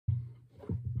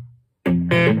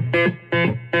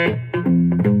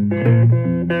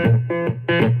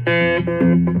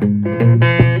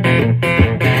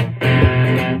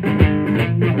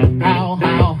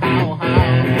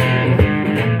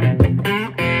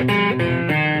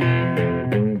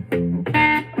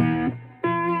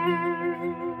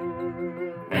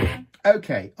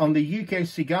Okay, on the UK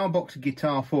Cigar Box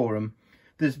Guitar Forum,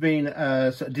 there's been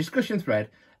a sort of discussion thread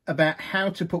about how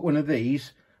to put one of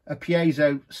these, a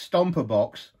piezo stomper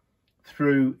box,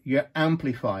 through your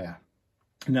amplifier.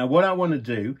 Now, what I want to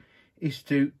do is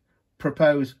to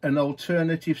propose an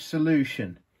alternative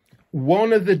solution.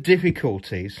 One of the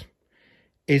difficulties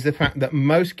is the fact that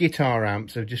most guitar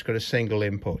amps have just got a single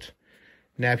input.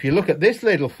 Now, if you look at this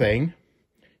little thing,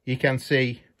 you can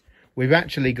see we've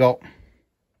actually got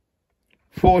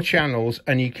 4 channels,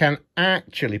 and you can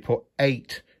actually put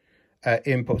 8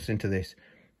 inputs into this.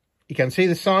 You can see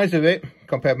the size of it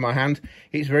compared to my hand.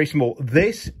 It's very small.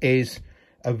 This is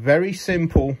a very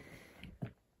simple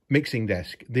mixing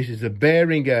desk. This is a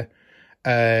Behringer,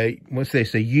 what's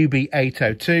this, a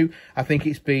UB802. I think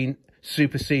it's been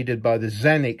superseded by the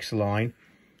Xenix line.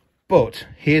 But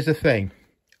here's the thing.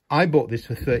 I bought this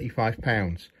for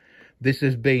 £35. This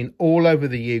has been all over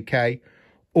the UK,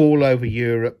 all over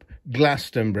Europe,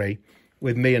 Glastonbury,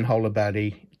 with me and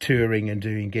Hollabaddy touring and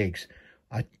doing gigs.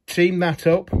 I teamed that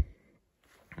up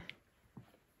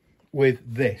with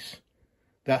this.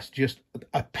 That's just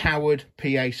a powered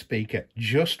PA speaker,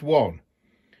 just one.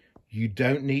 You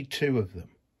don't need 2 of them.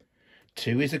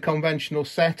 2 is a conventional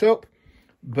setup,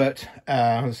 but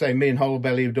as I say, me and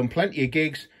Hollabaddy have done plenty of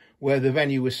gigs where the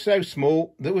venue was so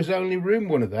small there was only room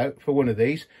for one of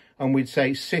these, and we'd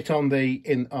say sit on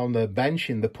the bench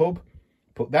in the pub,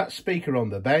 put that speaker on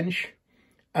the bench,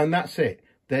 and that's it.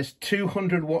 There's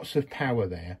 200 watts of power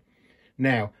there.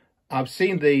 Now, I've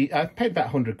paid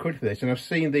about 100 quid for this, and I've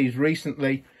seen these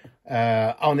recently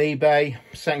on eBay,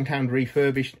 second-hand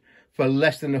refurbished, for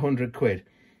less than 100 quid.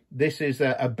 This is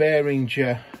a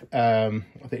Behringer, I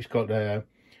think it's called a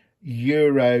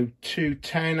Euro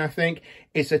 210, I think.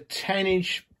 It's a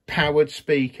 10-inch powered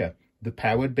speaker. The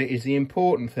powered bit is the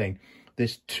important thing.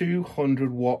 There's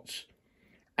 200 watts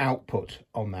output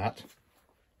on that.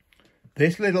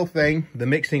 This little thing, the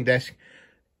mixing desk,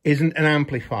 isn't an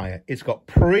amplifier. It's got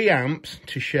preamps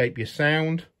to shape your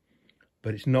sound,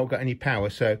 but it's not got any power.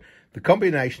 So the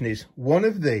combination is one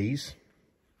of these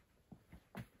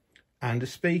and a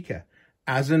speaker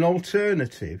as an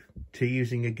alternative to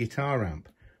using a guitar amp.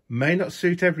 May not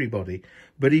suit everybody,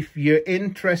 but if you're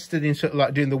interested in sort of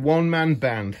like doing the one-man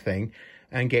band thing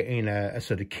and getting a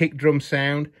sort of kick drum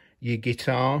sound, your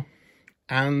guitar,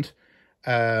 and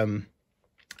a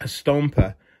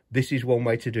stomper, this is one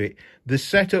way to do it. The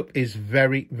setup is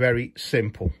very, very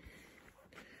simple.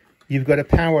 You've got a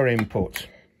power input.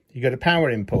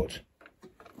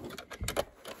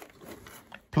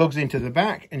 Plugs into the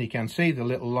back, and you can see the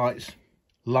little lights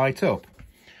light up.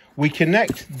 We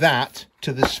connect that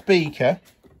to the speaker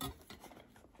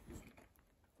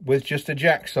with just a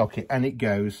jack socket, and it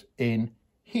goes in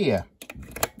here.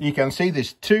 You can see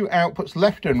there's 2 outputs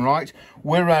left and right.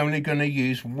 We're only going to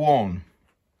use 1.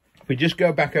 If we just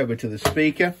go back over to the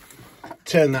speaker,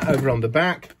 turn that over on the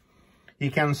back, you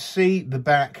can see the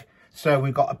back. So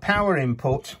we've got a power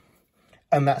input,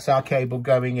 and that's our cable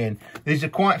going in. These are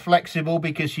quite flexible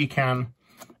because you can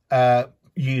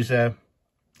use a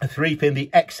 3-pin,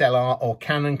 the XLR or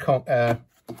Canon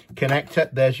connector.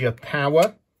 There's your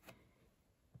power.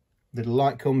 The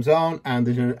light comes on, and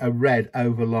there's a red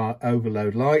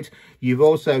overload light. You've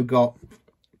also got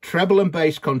treble and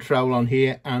bass control on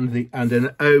here, and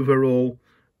an overall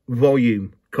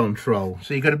volume control.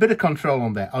 So you've got a bit of control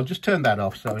on there. I'll just turn that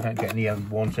off so I don't get any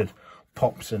unwanted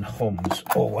pops and hums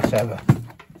or whatever.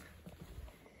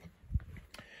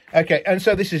 Okay, and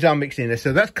so this is our mixing there.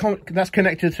 So that's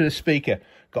connected to the speaker.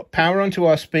 Got power onto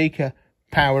our speaker,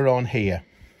 power on here.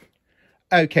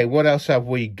 Okay, what else have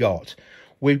we got?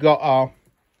 We've got our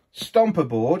stomper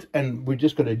board, and we've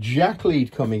just got a jack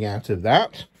lead coming out of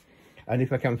that. And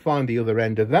if I can find the other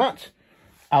end of that,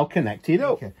 I'll connect it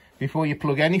up. Okay. Before you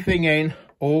plug anything in,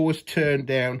 always turn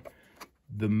down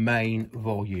the main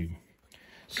volume.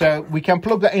 So we can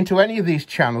plug that into any of these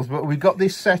channels, but we've got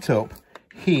this set up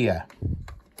here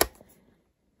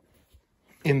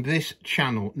in this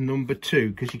channel number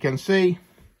 2, because you can see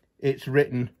it's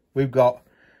written, we've got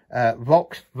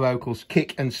Vox, vocals,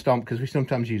 kick and stomp, because we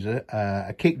sometimes use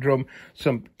a kick drum,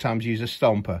 sometimes use a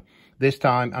stomper. This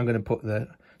time I'm going to put the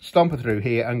stomper through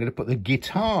here. I'm going to put the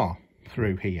guitar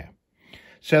through here.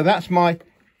 So that's my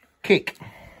kick,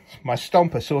 my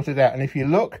stomper sorted out. And if you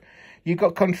look, you've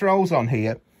got controls on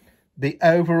here. The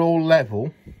overall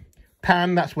level,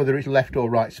 Pan, that's whether it's left or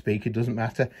right speaker, doesn't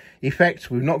matter. Effects,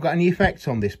 we've not got any effects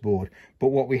on this board, but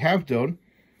what we have done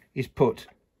is put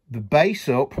the bass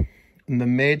up and the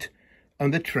mid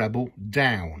and the treble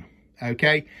down.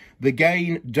 Okay, the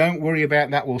gain, don't worry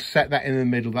about that, we'll set that in the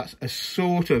middle. That's a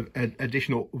sort of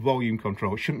additional volume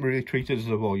control. Shouldn't really treat it as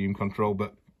a volume control,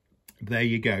 but there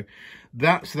you go.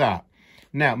 That's that.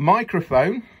 Now,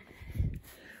 microphone,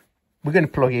 we're going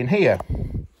to plug in here.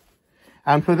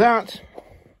 And for that,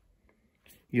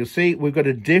 you'll see we've got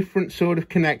a different sort of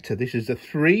connector. This is a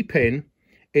 3-pin.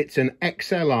 It's an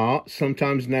XLR,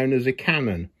 sometimes known as a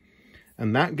Canon.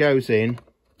 And that goes in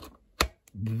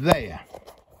there,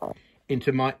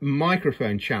 into my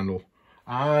microphone channel.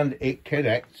 And it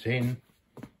connects in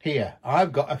here.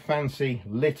 I've got a fancy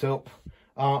lit up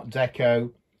Art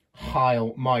Deco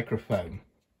Heil microphone.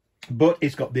 But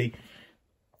it's got the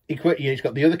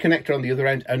other connector on the other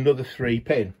end, another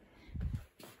 3-pin.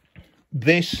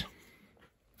 This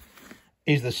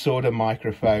is the sort of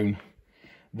microphone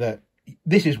that,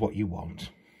 this is what you want.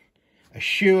 A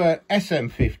Shure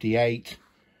SM58,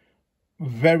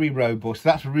 very robust.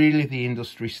 That's really the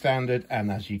industry standard,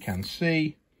 and as you can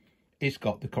see, it's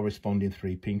got the corresponding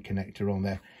 3-pin connector on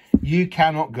there. You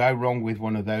cannot go wrong with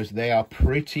one of those. They are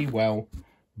pretty well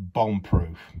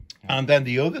bomb-proof. And then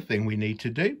the other thing we need to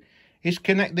do is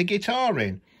connect the guitar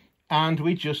in, and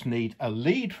we just need a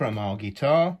lead from our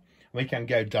guitar. We can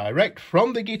go direct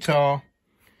from the guitar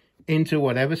into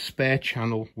whatever spare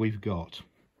channel we've got,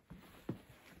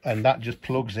 and that just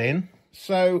plugs in.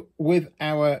 So with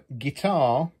our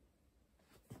guitar,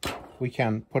 we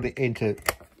can put the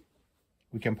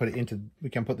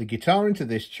guitar into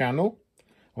this channel,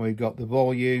 and we've got the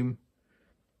volume,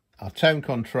 our tone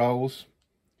controls.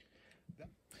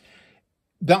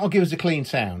 That'll give us a clean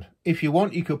sound. If you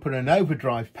want, you could put an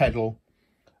overdrive pedal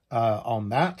on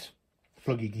that,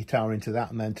 plug your guitar into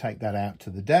that, and then take that out to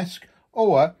the desk.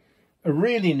 Or a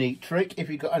really neat trick, if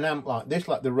you've got an amp like this,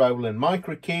 like the Roland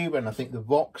Mini-Cube, and I think the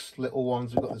Vox little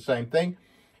ones have got the same thing.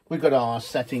 We've got our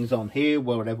settings on here,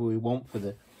 whatever we want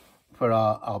for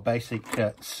our basic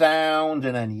sound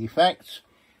and any effects.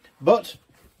 But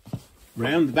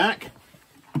round the back,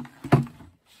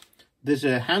 there's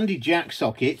a handy jack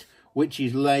socket which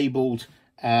is labelled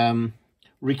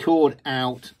record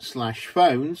out /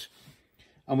 phones,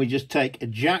 and we just take a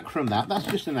jack from that. That's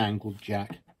just an angled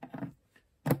jack.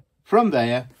 From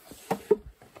there,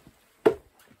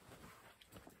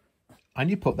 and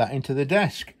you put that into the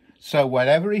desk. So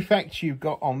whatever effects you've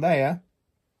got on there,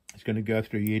 it's going to go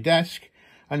through your desk,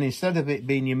 and instead of it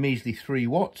being your measly 3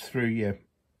 watts through your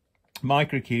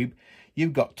Mini-Cube,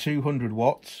 you've got 200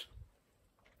 watts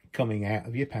coming out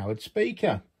of your powered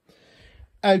speaker.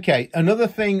 Okay, another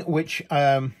thing which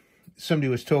somebody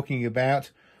was talking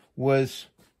about was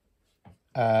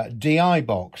DI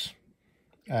box,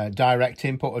 direct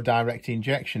input or direct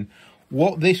injection.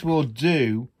 What this will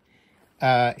do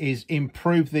is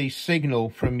improve the signal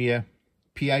from your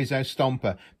piezo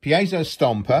stomper. Piezo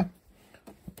stomper,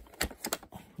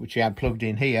 which you had plugged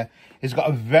in here, has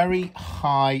got a very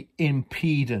high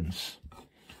impedance.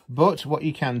 But what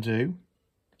you can do,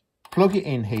 plug it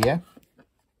in here,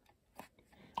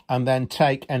 and then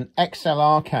take an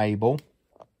XLR cable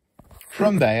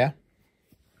from there,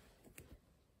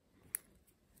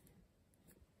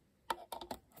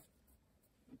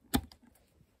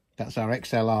 that's our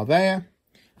XLR there,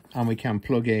 and we can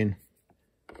plug in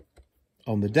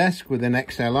on the desk with an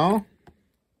XLR.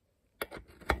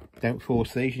 Don't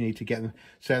force these, you need to get them.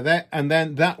 So there, and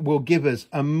then that will give us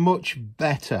a much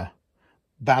better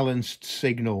balanced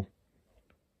signal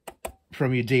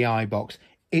from your DI box.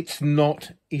 It's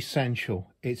not essential.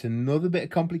 It's another bit of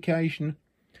complication,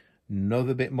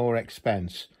 another bit more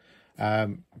expense.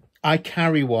 I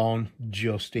carry one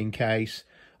just in case.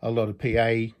 A lot of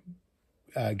PA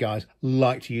guys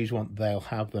like to use one, they'll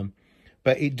have them.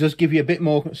 But it does give you a bit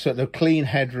more sort of clean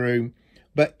headroom,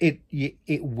 but it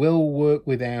will work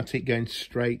without it going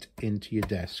straight into your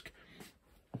desk.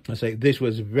 I say this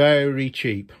was very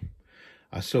cheap.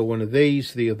 I saw one of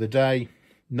these the other day,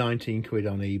 19 quid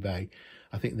on eBay.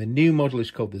 I think the new model is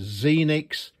called the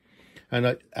Xenix,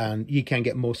 and you can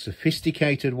get more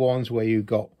sophisticated ones where you've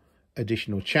got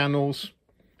additional channels,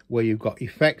 where you've got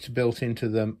effects built into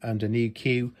them and an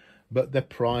EQ, but the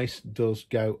price does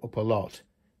go up a lot.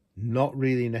 Not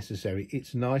really necessary.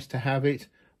 It's nice to have it,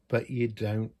 but you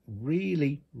don't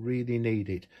really need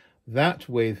it. That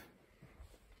with,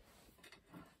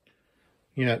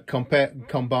 you know,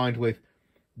 combined with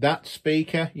that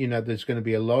speaker, you know, there's going to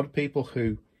be a lot of people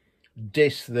who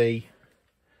diss the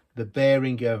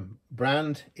Behringer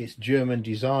brand. It's German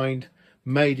designed,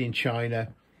 made in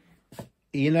China.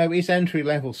 You know, it's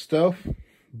entry-level stuff,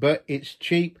 but it's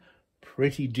cheap,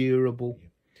 pretty durable.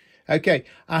 Okay,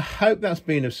 I hope that's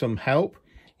been of some help.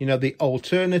 You know, the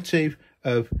alternative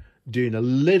of doing a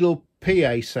little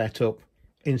PA setup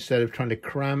instead of trying to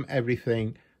cram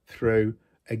everything through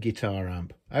a guitar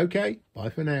amp. Okay, bye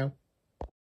for now.